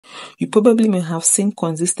You probably may have seen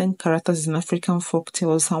consistent characters in African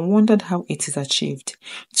folktales and wondered how it is achieved.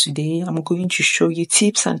 Today, I'm going to show you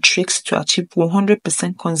tips and tricks to achieve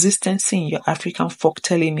 100% consistency in your African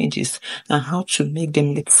folktale images and how to make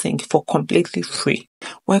them lip sync for completely free.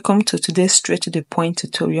 Welcome to today's straight to the point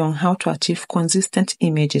tutorial on how to achieve consistent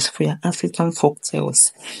images for your African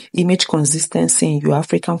folktales. Image consistency in your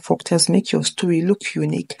African folktales make your story look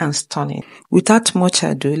unique and stunning. Without much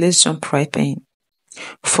ado, let's jump right in.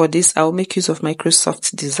 For this, I'll make use of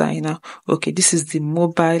Microsoft Designer. Okay, this is the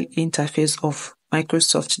mobile interface of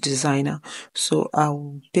Microsoft Designer. So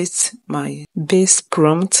I'll paste my base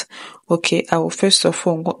prompt. Okay, I will first of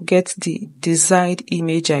all get the desired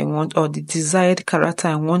image I want or the desired character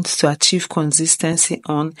I want to achieve consistency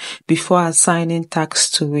on before assigning tags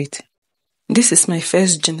to it. This is my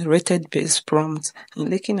first generated base prompt, and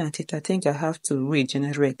looking at it, I think I have to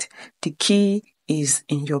regenerate. The key is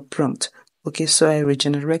in your prompt. Okay, so I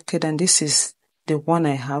regenerated, and this is the one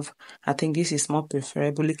I have. I think this is more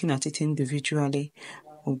preferable looking at it individually.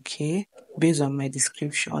 Okay, based on my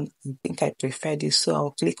description, I think I prefer this, so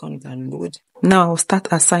I'll click on download. Now I'll start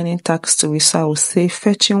assigning tags to it. So I'll say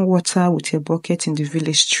fetching water with a bucket in the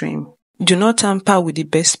village stream. Do not tamper with the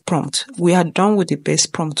base prompt. We are done with the base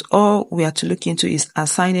prompt. All we are to look into is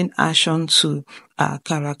assigning action to our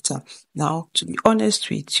character. Now, to be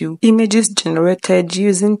honest with you, images generated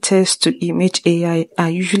using text to image AI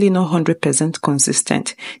are usually not 100%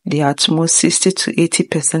 consistent. They are at most 60 to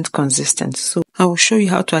 80% consistent. So I will show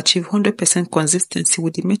you how to achieve 100% consistency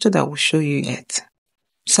with the method I will show you yet.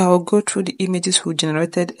 So I'll go through the images we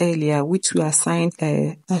generated earlier, which we assigned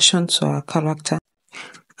action to our character.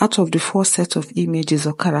 Out of the 4 sets of images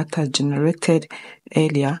or characters generated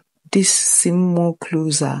earlier, this seems more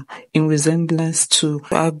closer in resemblance to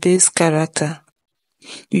our base character.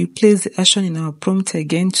 We place the action in our prompt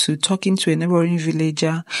again to talking to a neighboring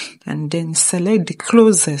villager and then select the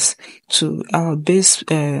closest to our base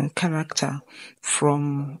character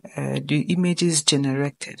from the images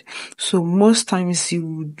generated. So most times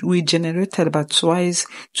we generated about twice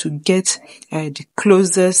to get the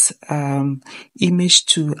closest image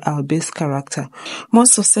to our base character.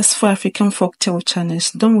 Most successful African folktale channels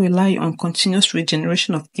don't rely on continuous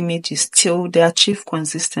regeneration of images till they achieve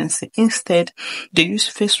consistency. Instead, they use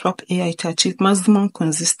face swap AI to achieve maximum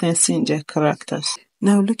consistency in their characters.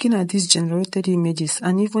 Now, looking at these generated images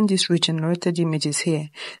and even these regenerated images here,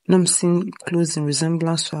 now I'm seeing close in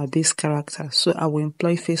resemblance to our base character. So I will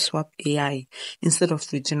employ face swap AI instead of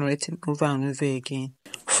regenerating over and over again.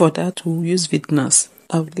 For that, we'll use Vidnas.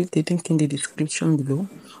 I'll leave the link in the description below.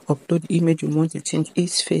 Upload the image you want to change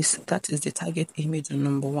its face. That is the target image on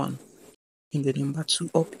number 1. In the number 2,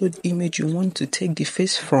 upload the image you want to take the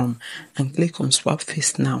face from and click on swap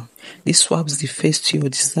face now. This swaps the face to your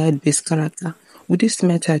desired base character. With this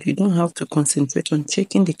method, you don't have to concentrate on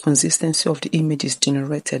checking the consistency of the images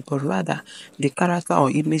generated, but rather the character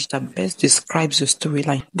or image that best describes your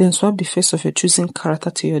storyline. Then swap the face of your choosing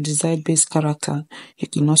character to your desired base character. You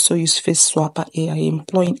can also use face swapper AI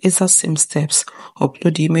employing exact same steps.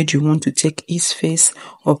 Upload the image you want to take its face,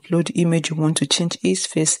 upload the image you want to change its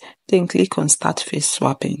face, then click on start face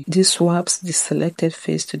swapping. This swaps the selected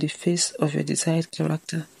face to the face of your desired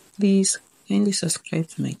character. Please kindly subscribe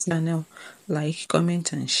to my channel, like,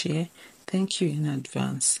 comment and share. Thank you in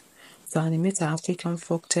advance. To animate an African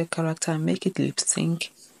folktale character and make it lip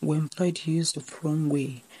sync, we employ the use of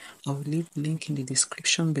Runway. I will leave the link in the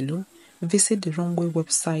description below. Visit the Runway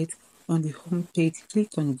website. On the home page, click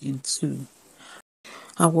on Gen 2.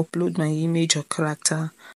 I will upload my image or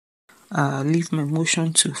character, leave my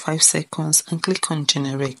motion to 5 seconds and click on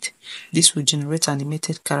generate. This will generate an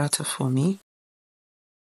animated character for me.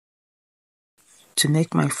 To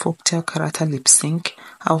make my folktale character lip sync,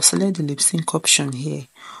 I'll select the lip sync option here,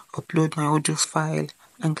 upload my audio file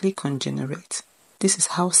and click on generate. This is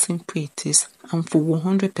how simple it is and for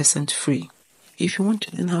 100% free. If you want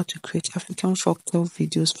to learn how to create African folktale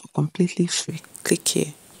videos for completely free, click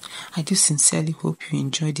here. I do sincerely hope you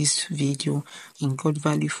enjoyed this video and got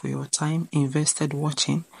value for your time invested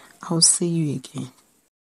watching. I'll see you again.